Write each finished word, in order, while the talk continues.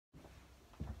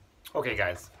Okay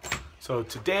guys, so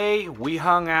today we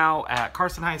hung out at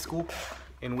Carson High School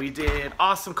and we did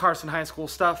awesome Carson High School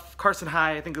stuff. Carson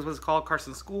High, I think is what it's called.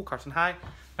 Carson School, Carson High,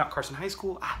 not Carson High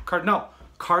School.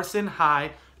 Carson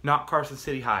High, not Carson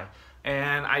City High.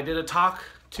 And I did a talk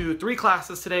to 3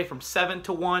 classes today from 7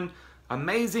 to 1.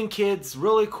 Amazing kids,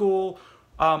 really cool.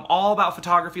 All about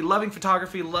photography,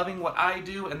 loving what I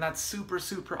do, and that's super,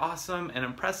 super awesome and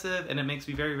impressive, and it makes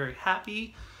me very, very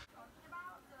happy.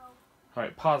 All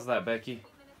right, pause that, Becky.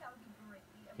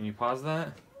 Can you pause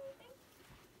that?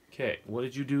 Okay, what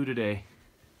did you do today?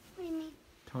 What do you mean?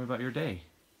 Tell me about your day.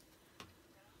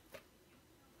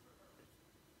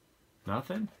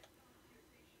 Nothing?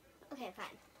 Okay,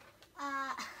 fine.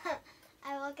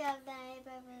 I woke up, then I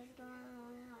breakfast,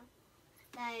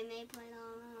 then I made play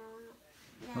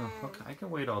on. Oh, okay, I can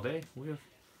wait all day.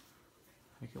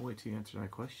 I can wait till you answer my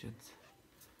questions.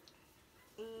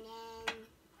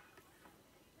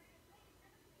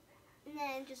 And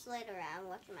then just laid around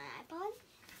watching my iPod.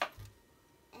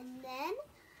 And then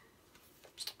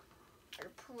I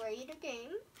played a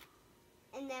game.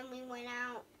 And then we went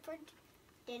out for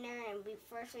dinner, and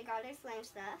first we got our slime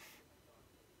stuff.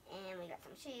 And we got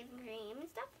some shaving cream and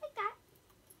stuff like that.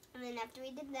 And then after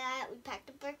we did that, we packed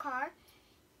up our car.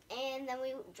 And then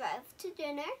we drove to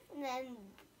dinner. And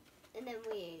then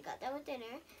we got done with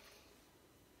dinner.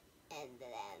 And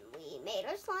then we made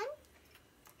our slime.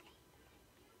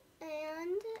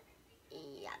 And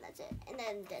yeah, that's it. And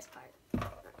then this part.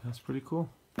 That's pretty cool.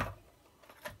 Okay,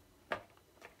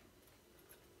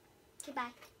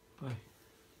 bye. Bye.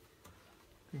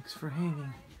 Thanks for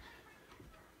hanging.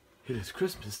 It is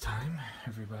Christmas time,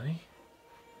 everybody.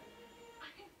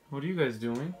 What are you guys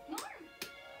doing? Leonard,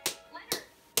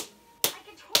 I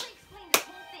can totally explain this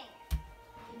whole thing.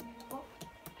 Well,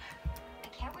 I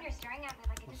can't when you're staring at me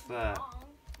like I just did wrong.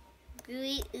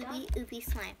 Gooey, oopy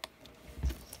slime.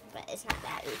 But it's not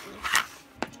that oopy.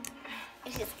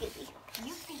 It's just goopy.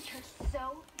 You think you're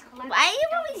so clever. Why are you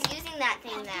always using that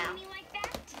thing now? Me like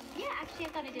that? Yeah, actually I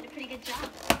thought I did a pretty good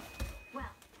job. Well,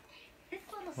 this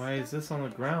little Why is this on the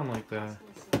ground like that?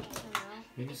 Are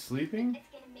you sleeping? It's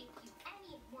gonna make you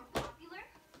any more popular.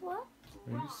 What?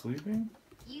 Are you sleeping?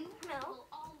 You will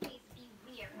always be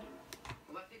weird.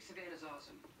 Well, I think Savannah's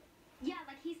awesome. Yeah,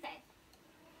 like he said.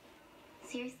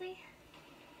 Seriously?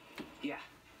 Yeah.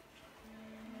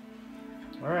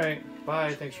 Alright,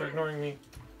 bye. Thanks for ignoring me.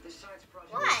 This science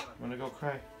project. What? I'm gonna go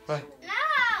cry. Bye. No!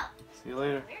 See you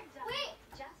later. Wait!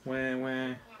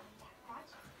 When.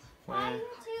 Bye,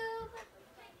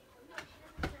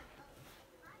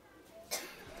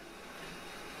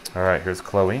 YouTube! Alright, here's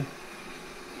Chloe.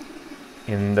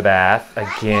 In the bath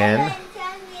again. Why haven't you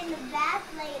done me in the bath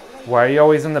lately? Why are you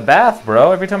always in the bath,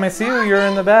 bro? Every time I see you, you're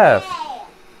in the bath.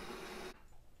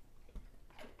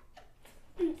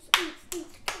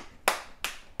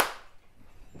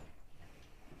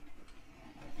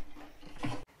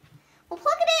 Well,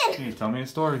 plug it in! Hey, tell me a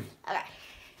story. Okay.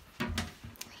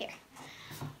 Here.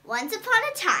 Once upon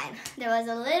a time, there was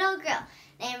a little girl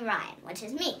named Ryan, which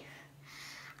is me.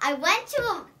 I went to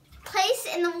a place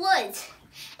in the woods,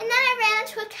 and then I ran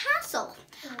into a castle.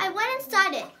 I went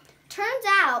inside it. Turns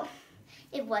out,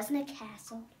 it wasn't a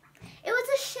castle. It was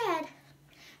a shed.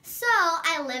 So,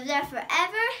 I lived there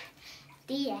forever.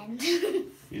 The end.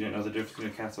 You didn't know the difference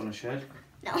between a castle and a shed?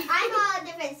 No. I know a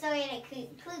different story, and it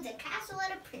includes a castle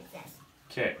and a princess.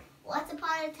 Okay. Once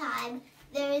upon a time,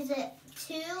 there was a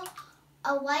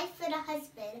wife and a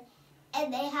husband,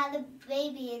 and they had a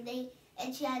baby,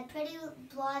 and she had pretty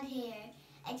blonde hair,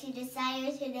 and she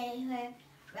decided to name her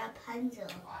Rapunzel.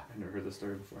 Oh, I've never heard this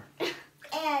story before.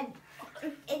 And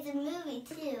it's a movie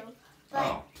too,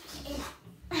 but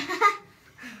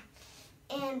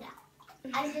and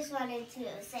I just wanted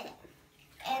to say it.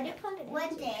 And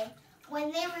one day,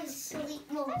 when they were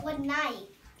one night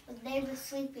when they were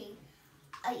sleeping,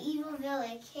 an evil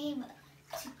villain came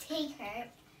to take her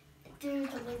through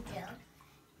the window,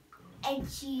 and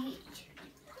she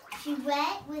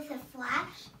went with a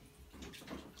flash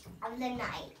of the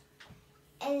night,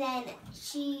 and then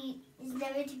she is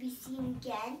never to be seen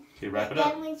again. Okay, wrap it Then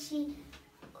up. when she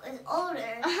was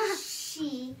older,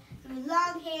 she with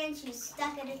long hair, and she was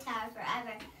stuck in a tower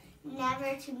forever,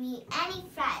 never to meet any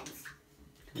friends.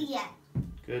 The end.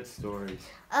 Good stories.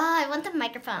 Oh, I want the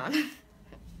microphone.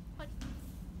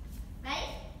 Ready?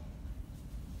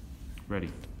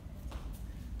 Ready.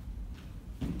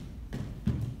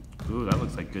 Ooh, that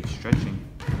looks like good stretching.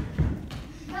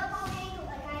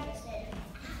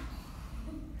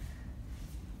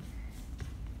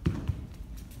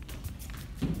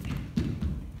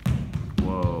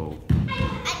 Whoa. I'm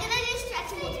gonna do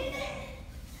stretching.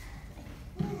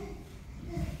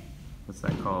 What's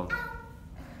that called? I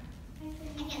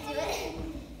can't do it.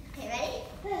 Okay,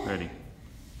 ready? Ready.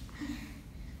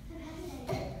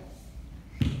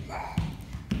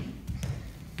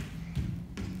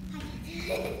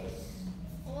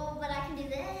 Well, but I can do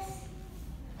this.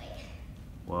 Wait.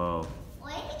 Whoa.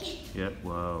 Wait. Yep,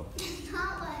 whoa. It's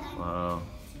not what I Whoa.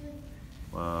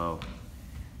 Whoa.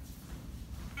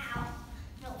 Ow.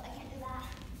 No, I can't do that.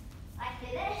 I can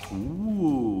do this.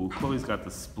 Ooh, Chloe's got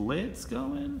the splits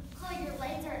going. Oh, your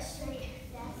legs are straight.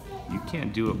 That's it. You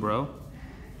can't do it, bro.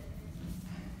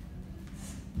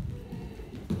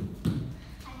 I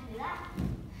can do that.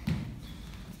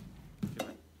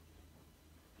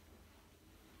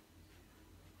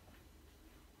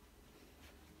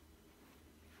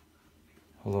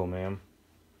 Hello, ma'am.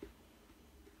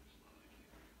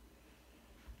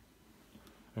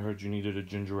 I heard you needed a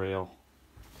ginger ale.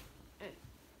 Thank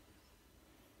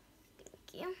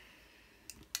you.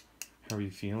 How are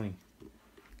you feeling?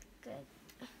 Good.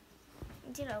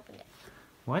 You should open it.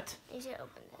 What? You should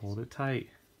open this. Hold it tight.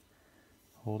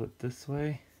 Hold it this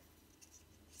way.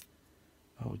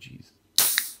 Oh, jeez.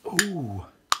 Ooh.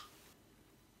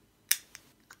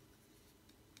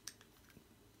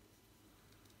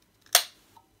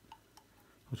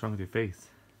 What's wrong with your face?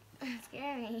 It's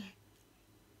scary.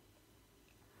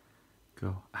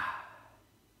 Go. Ah.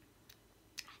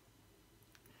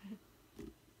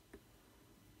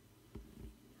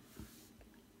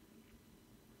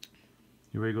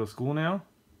 You ready to go to school now?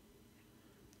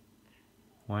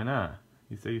 Why not?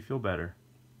 You say you feel better.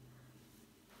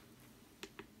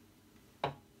 I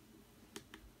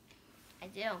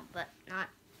do, but not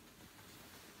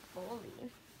fully.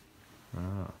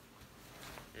 Oh.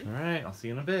 Alright, I'll see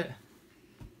you in a bit.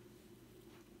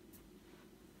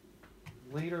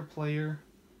 Later, player.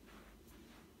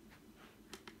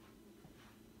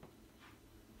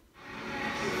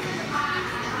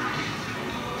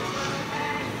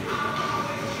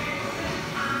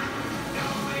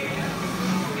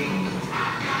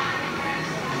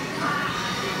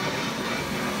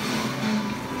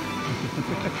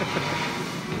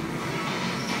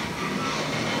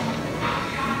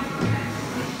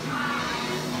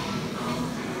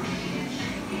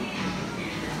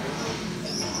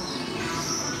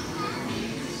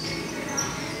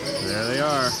 There they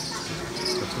are,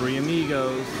 the three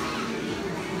amigos.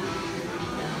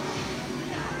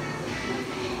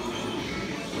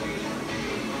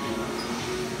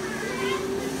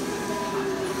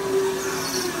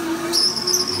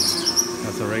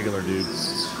 That's a regular dude.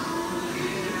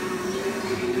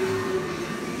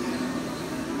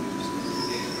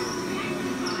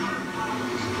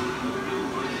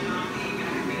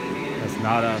 That's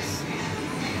not us.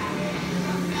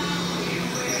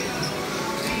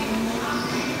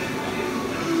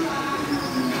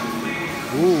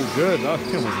 Ooh, good. Oh,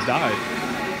 he almost died.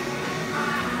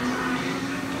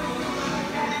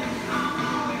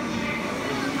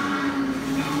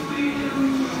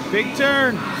 Big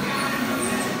turn.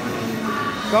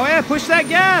 Go ahead, push that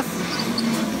gas.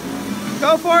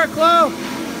 Go for it, Chloe.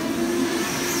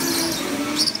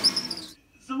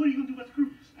 So what are you gonna do about the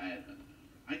cruise?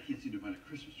 I can't seem to find a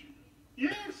Christmas tree.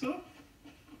 Yeah, so?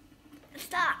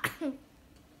 Stop. Can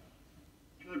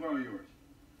I borrow yours?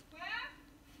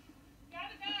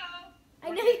 I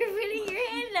know you're putting your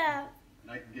hand up.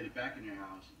 And I can get it back in your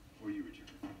house before you return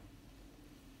it.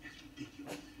 That's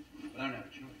ridiculous. But I don't have a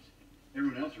choice.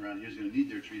 Everyone else around here is gonna need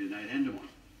their tree tonight and tomorrow.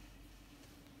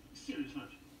 Serious,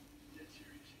 aren't you? Dead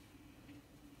serious.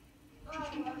 Oh, I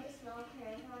love this little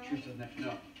hair. Trish doesn't have to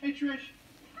know. Hey, Trish.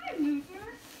 Hi,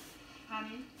 Luther.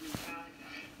 Honey,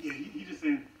 Yeah, he just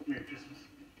saying Merry Christmas.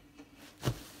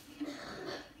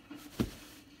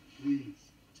 Please.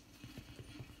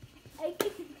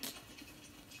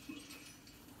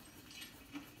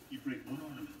 You break one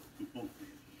arm, we both break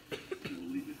it. And we'll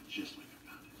leave it just like I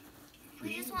found it.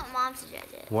 We just want Mom to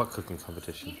judge it. What cooking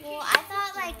competition? Well, I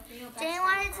thought like Jane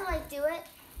wanted to like do it.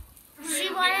 She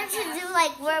wanted to do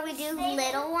like where we do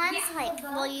little ones, like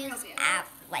we'll use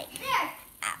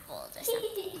apples or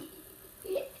something.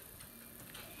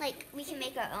 Like we can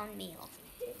make our own meal.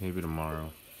 Maybe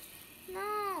tomorrow.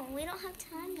 No, we don't have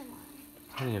time tomorrow.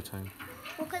 How do you have time?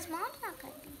 Well, because Mom's not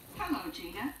cooking. hello,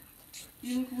 Gina.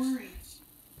 You look worried.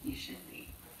 You should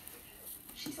be.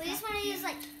 We just want to use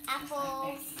like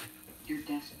apples You're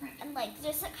desperate. and like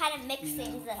just to kind of mix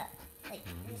things up, like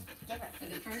different. For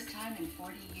the first time in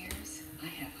 40 years, I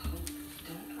have hope.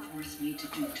 Don't force me to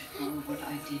do to her what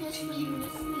I did to you.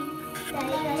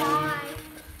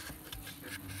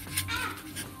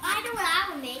 I know what I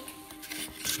would make.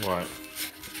 What?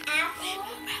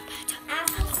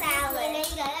 Apple salad.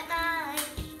 You got it, Mom.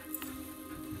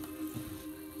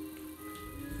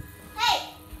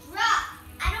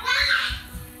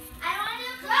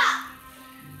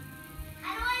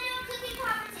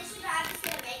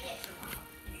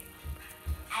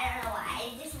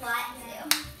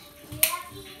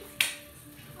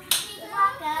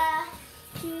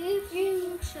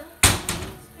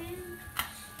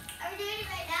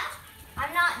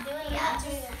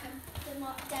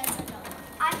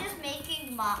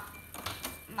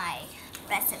 my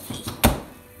recipe.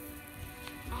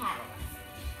 I have it.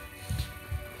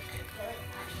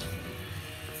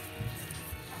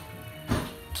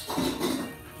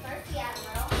 Thirsty out a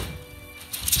little.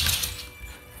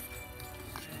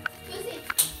 Lucy.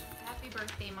 Happy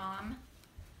birthday, Mom.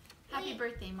 Happy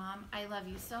birthday, Mom. I love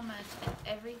you so much and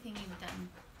everything you've done.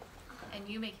 And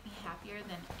you make me happier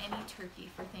than any turkey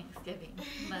for Thanksgiving.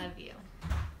 Love you.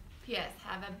 P.S.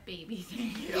 Have a baby.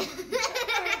 Thank you.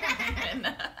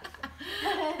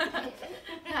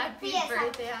 Happy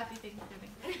birthday. Happy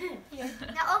Thanksgiving.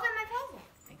 Now open my present.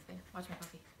 Thanks, babe. Watch my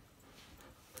coffee.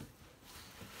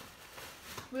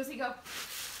 Lucy, go.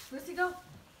 Lucy, go.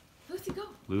 Lucy, go.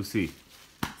 Lucy.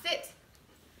 Sit.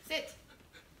 Sit.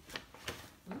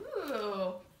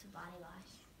 Ooh. It's a body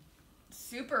wash.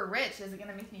 Super rich. Is it going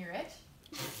to make me rich?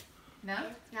 No?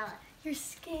 Smell it. Your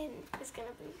skin is gonna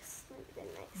be smooth and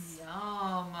nice.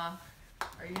 Yum.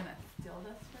 Are you going to steal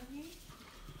this from me?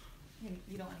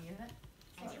 You don't want to use it?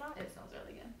 Can you want it? It smells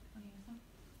really good. Want to use some?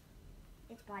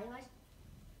 It's body wash.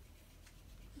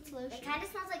 It's lotion. It kind of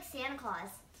smells like Santa Claus.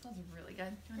 It smells really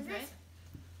good. You want to Does try it? it?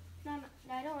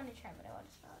 No, I don't want to try, but I want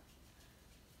to smell it.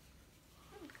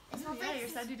 It Oh, smells yeah, like you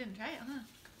said you didn't try it, huh?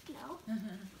 No.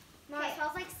 No, it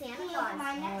smells like Santa Claus.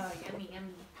 Oh, yummy,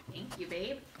 yummy. Thank you,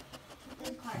 babe.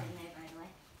 There's a card in there, by the way.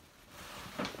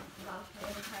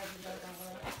 There's a card that goes all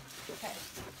the way. Okay.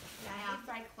 Now,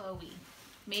 by Chloe.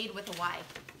 Made with a Y.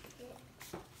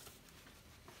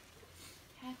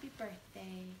 Happy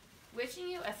birthday. Wishing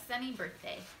you a sunny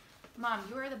birthday. Mom,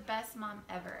 you are the best mom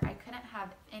ever. I couldn't have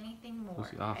anything more.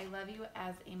 Lucy, off. I love you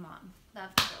as a mom.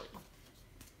 Love, Chloe.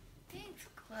 Thanks,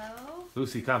 Chloe.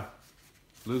 Lucy, come.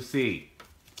 Lucy.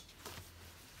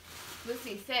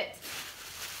 Lucy, sit.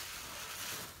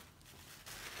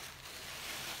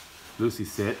 Lucy,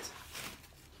 sit.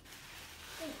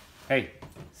 Hey,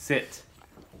 sit.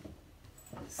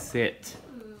 Sit.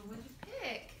 Ooh, what'd you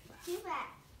pick? Do that.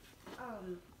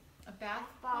 A bath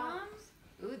bombs.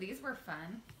 bombs? Ooh, these were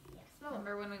fun. Yes. Smell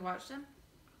Remember when we watched them?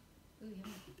 Ooh,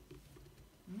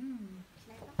 yummy.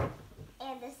 Mmm.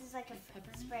 And this is like a Like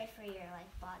peppermint? spray for your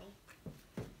like body.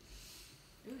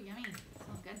 Ooh, yummy.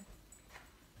 Smells good.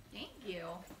 Thank you.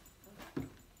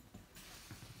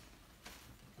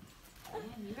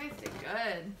 Man, you guys did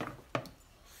good.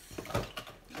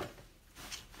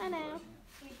 I know.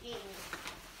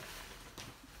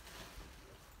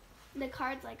 The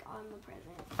card's like on the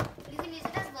present. You can use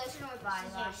it as lotion or body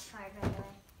wash. Card right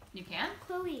away. You can?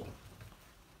 Chloe.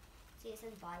 See, it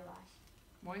says body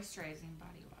wash. Moisturizing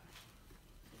body wash.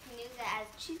 You can use it as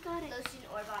She's got it. lotion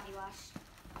or body wash.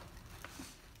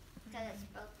 Because it's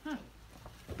both. Huh.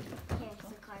 Here's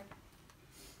the card.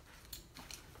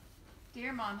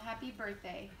 Dear Mom, happy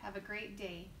birthday. Have a great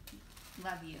day.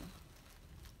 Love you.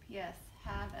 P.S.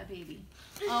 Have a baby.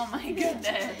 Oh my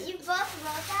goodness. You both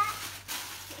wrote that?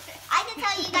 I can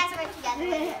tell you guys were together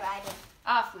when you were writing.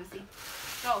 Off, Lucy.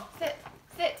 Go. Sit.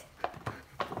 Sit.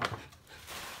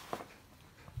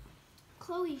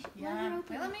 Chloe, let her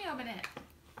open Wait, let it. me open it.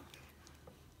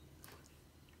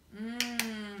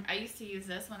 I used to use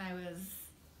this when I was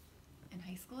in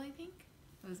high school, I think.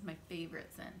 It was my favorite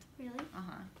scent. Really?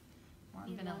 Uh-huh. Warm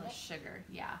You vanilla love it? sugar.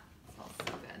 Yeah. It smells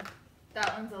so good.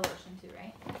 That one's a lotion too,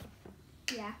 right?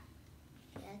 Yeah.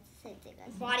 Yeah, it's the same thing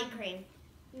as body cream.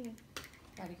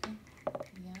 Body cream.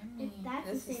 Yummy. If that's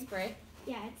This the is same- spray.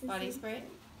 Yeah, it's the Body same. spray.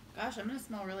 Gosh, I'm gonna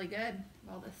smell really good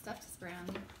with all this stuff to spray on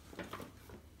me.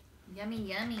 Yummy,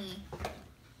 yummy.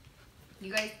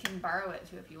 You guys can borrow it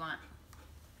too if you want.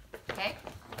 Okay?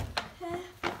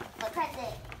 What kind is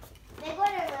it? Big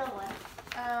one or little one?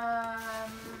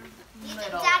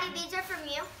 Little. Daddy, these are from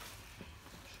you.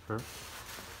 Sure.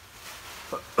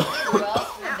 Who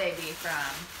else would they be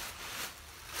from?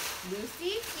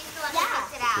 Lucy? She's the one that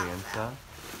picked it out. Santa.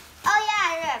 Oh yeah,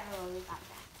 I remember when we got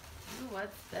that. Ooh,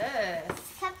 what's this?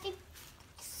 Something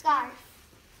scarf.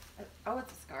 Oh,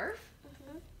 it's a scarf?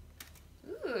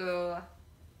 Mm-hmm. Ooh.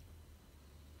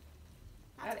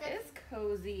 That's That good. is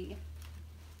cozy.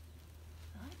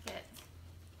 I like it.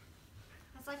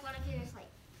 That's like one of yours, like,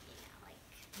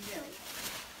 Really?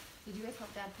 Did you guys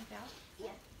help Dad pick out? yeah.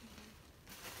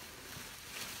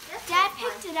 Just Dad this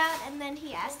picked one. it out and then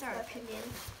he asked our opinion.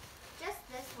 Just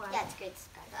this one. Yeah, it's good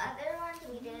scarf. The other ones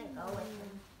we didn't go with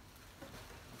them.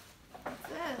 What's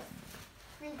this?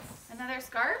 Prince. Another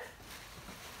scarf?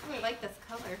 I really like this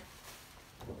color.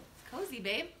 It's cozy,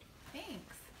 babe.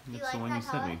 Thanks. You That's like the one that you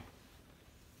sent color? me.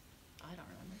 I don't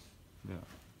remember. Yeah.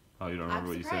 Oh, you don't remember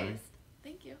what you sent me?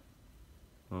 Thank you.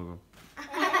 Oh,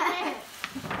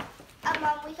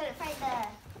 Mom, we couldn't find the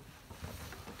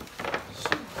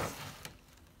shoes.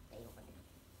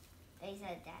 They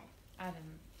said Dad. I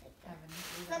didn't. Like I have any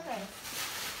shoes. Slippers.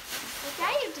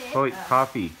 Yeah, you did. Oh, wait,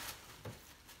 coffee.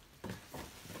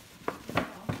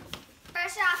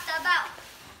 Fresh off the boat.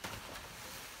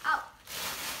 Oh.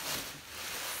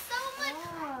 So much.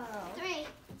 Oh. 3,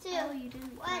 2, Oh, you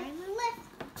didn't 1. find them? Lift.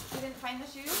 You didn't find the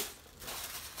shoes?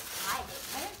 I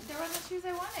did. There weren't the shoes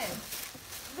I wanted.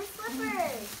 The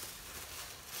slippers.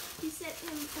 You said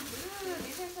him some. Ooh,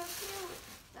 these are so cute.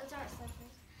 Those aren't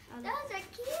slippers. Those are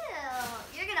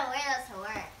cute. You're gonna wear those to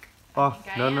work Oh,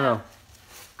 think I no, no, no.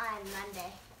 on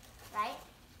Monday, right?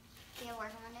 Do you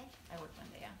work on Monday? I work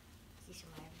Monday, yeah. You should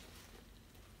wear them.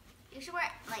 You should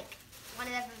wear like one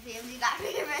of the perfumes you got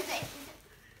for your birthday,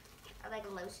 or like a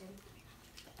lotion.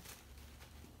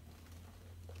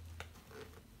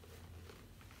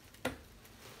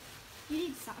 You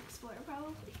need socks for it,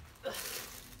 probably.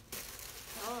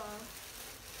 Oh.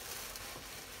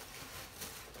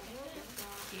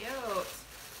 Cute.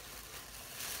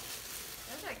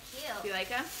 Those are cute. Do you like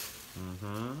them?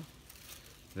 Mm-hmm.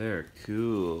 They're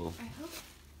cool. I hope.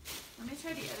 Let me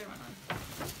try the other one on.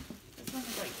 This one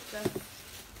is like just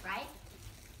Right?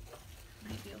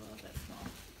 might be a little bit small.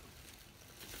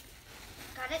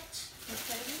 Got it? What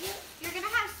size is it? You're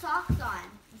gonna have socks on.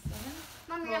 A 7?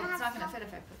 Mom, you're Well, gonna it's have not gonna socks. fit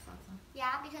if I put socks on.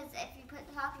 Yeah, because if you put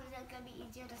the socks on, it's gonna be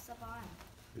easier to slip on.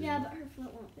 Yeah, but her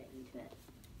foot won't fit into it.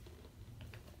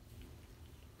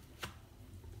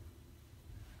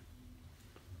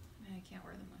 Man, I can't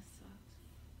wear them with socks.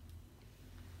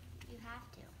 You have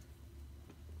to.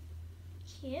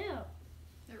 Cute.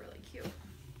 They're really cute. I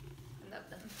love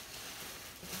them.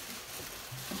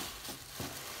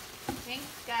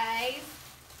 Thanks, guys.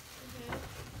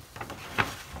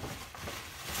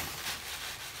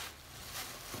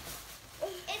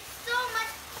 It's so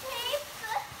much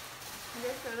paper. I'm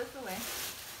gonna throw this away.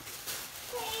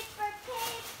 Paper,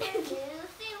 paper.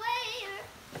 Lucy, where?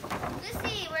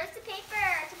 Lucy, where's the paper?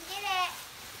 Come get it.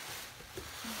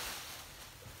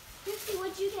 Lucy,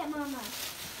 what'd you get, Mama?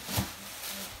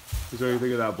 Is there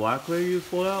anything of that black lady you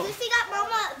pulled out? Lucy got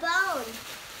Mama a bone.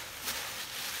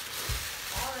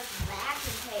 All this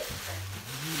vacuum paper.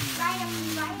 Right after.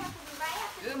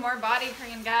 Ooh, more body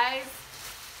cream, guys.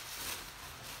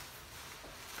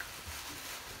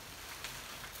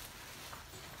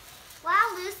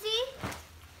 Wow, Lucy.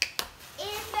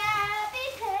 It's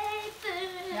wrapping paper.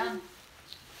 Yeah.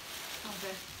 Oh,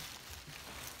 good.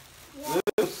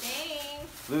 Thanks.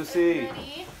 Lucy,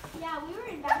 Ready? Yeah, we were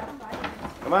in Bath and Body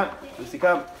Works. come on. Lucy,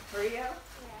 come. Hurry up.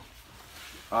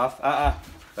 Off.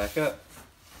 Back up.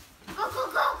 Go,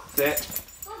 go, go. Sit.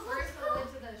 Go, go, Where's the go. lid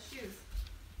to the shoes?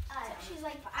 She's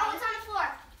like, oh, it's on the floor.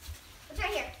 It's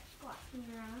right here.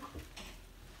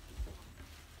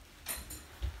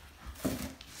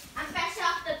 I'm fresh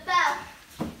off the boat.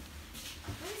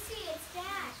 Lucy, it's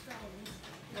Dash.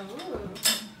 Ooh.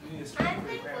 I'm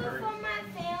thankful for my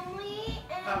family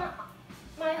and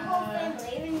my whole family,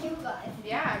 even you guys.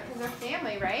 Yeah, because they're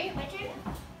family, right? My turn?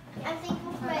 I'm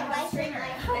thankful for my life and my I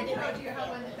told you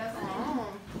how when it doesn't.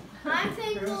 I'm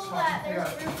thankful that there's a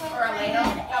roof over Or a my ladle.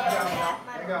 head and that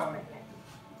my mom's pregnant.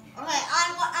 Okay, on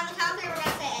the count of 3, we're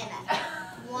gonna say amen.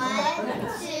 1,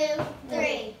 2,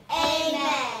 3.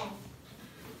 Amen.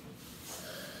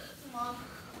 Mom.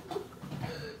 You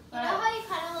know how you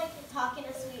kind of like to talk in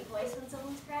a sweet voice when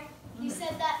someone's crying? You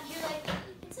said that, you're like,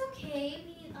 it's okay,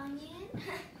 we eat onion.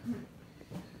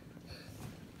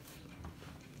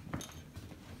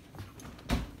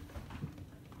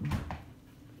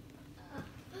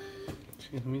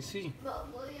 Let me see.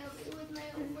 But will you help me with my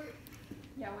homework?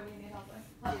 Yeah, what do you need help with?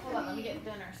 Hold on, let me get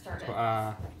dinner started.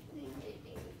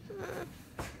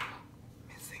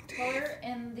 Color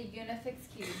in the Unifix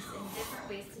cubes in different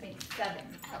ways to make 7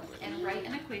 and write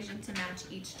an equation to match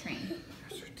each train.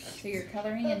 So you're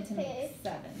coloring in to make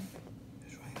 7.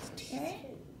 Okay?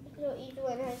 So each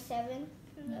one has 7.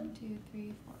 1, 2,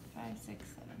 3, 4, 5, 6, 7.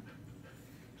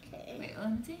 Okay. Wait,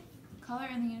 let me see. Color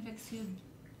in the Unifix cube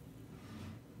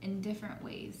in different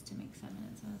ways to make 7.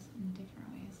 It says in different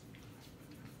ways.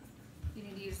 You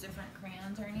need to use different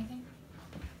crayons or anything?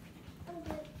 I'm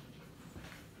good.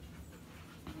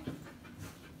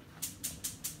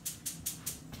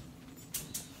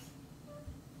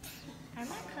 I'm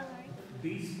not coloring.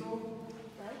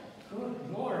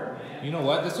 You know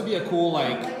what? This would be a cool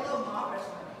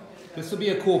this would be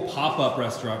a cool pop-up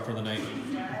restaurant for the night.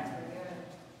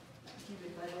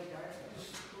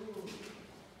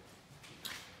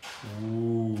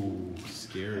 Ooh,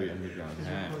 scary underground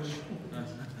hatch.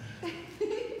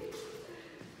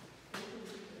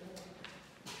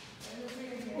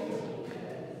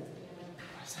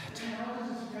 What's that?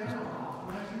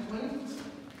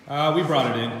 We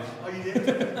brought it in. Oh, you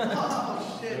did?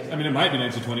 Oh, I mean, it might be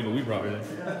 1920, but we brought it in.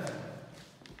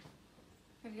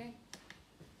 Okay.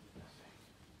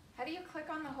 How do you click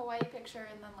on the Hawaii picture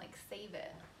and then like save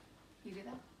it? You do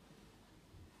that?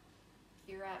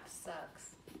 Your app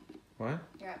sucks. What?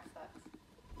 Your app sucks.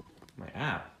 My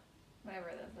app?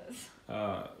 Whatever this is.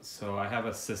 So I have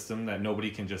a system that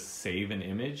nobody can just save an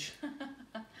image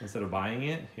instead of buying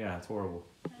it. Yeah, it's horrible.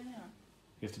 I know.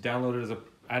 You have to download it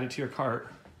add it to your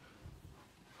cart,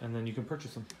 and then you can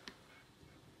purchase them.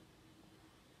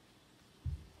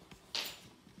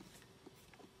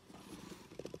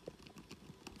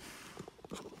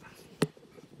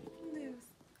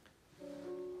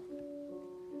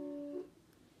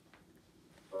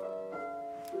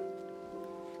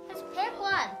 Let's pick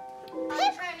one.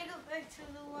 I'm trying to go back to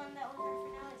the one that was our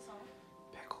finale song.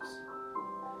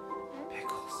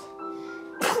 Pickles.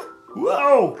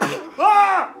 Whoa!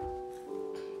 Ah!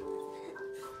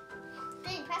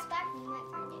 Then press back and you might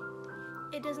find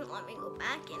it. It doesn't let me go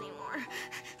back anymore.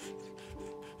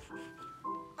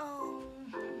 Oh,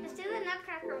 Let's do the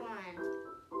Nutcracker one.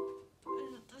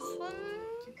 is it this one?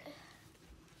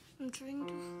 I'm trying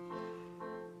to.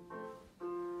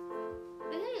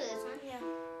 We can do this one. Yeah.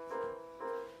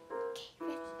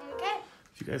 Okay.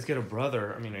 If you guys get a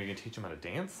brother, I mean, are you gonna teach him how to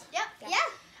dance? Yep. Yeah.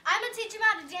 I'm gonna teach him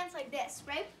how to dance like this,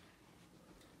 right?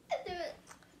 Do it.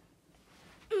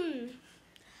 Mm.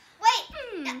 Wait,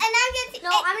 and I'm gonna teach. No,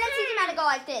 I'm gonna teach him how to go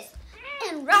like this.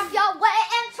 And rock your way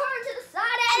and turn to the side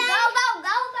and go.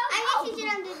 I'm gonna teach him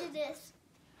how to do this.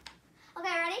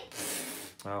 Okay, ready?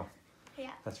 Oh.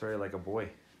 Yeah. That's very like a boy.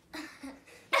 Yeah,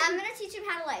 I'm gonna teach him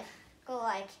how to like go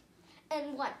like,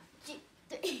 and 1, 2,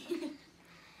 3,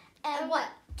 and 1,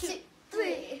 2,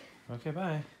 3. Okay,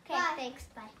 bye. Okay, thanks.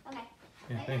 Bye. Okay.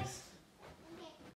 Yeah, thanks.